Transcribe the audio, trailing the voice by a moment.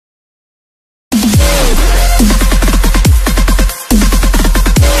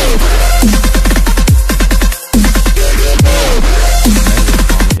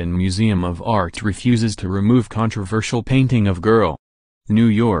Museum of Art refuses to remove controversial painting of girl. New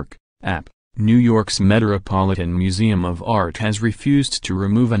York, App. New York's Metropolitan Museum of Art has refused to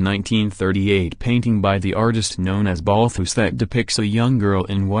remove a 1938 painting by the artist known as Balthus that depicts a young girl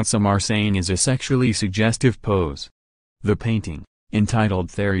in what some are saying is a sexually suggestive pose. The painting, entitled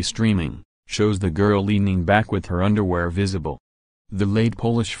Therese Dreaming, shows the girl leaning back with her underwear visible. The late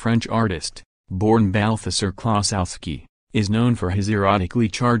Polish-French artist, born Balthasar Klossowski, is known for his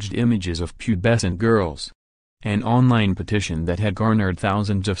erotically-charged images of pubescent girls. An online petition that had garnered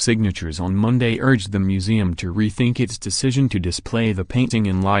thousands of signatures on Monday urged the museum to rethink its decision to display the painting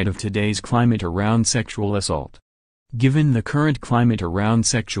in light of today's climate around sexual assault. Given the current climate around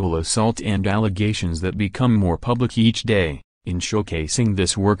sexual assault and allegations that become more public each day, in showcasing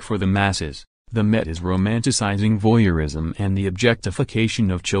this work for the masses, the Met is romanticizing voyeurism and the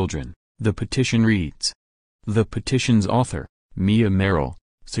objectification of children, the petition reads. The petition's author, Mia Merrill,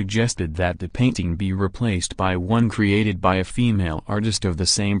 suggested that the painting be replaced by one created by a female artist of the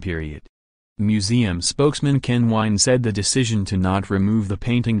same period. Museum spokesman Ken Wine said the decision to not remove the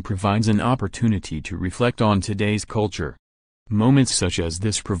painting provides an opportunity to reflect on today's culture. Moments such as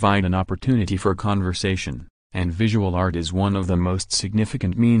this provide an opportunity for conversation, and visual art is one of the most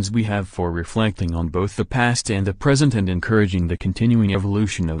significant means we have for reflecting on both the past and the present and encouraging the continuing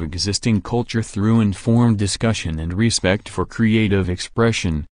evolution of existing culture through informed discussion and respect for creative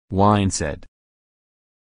expression, Wine said.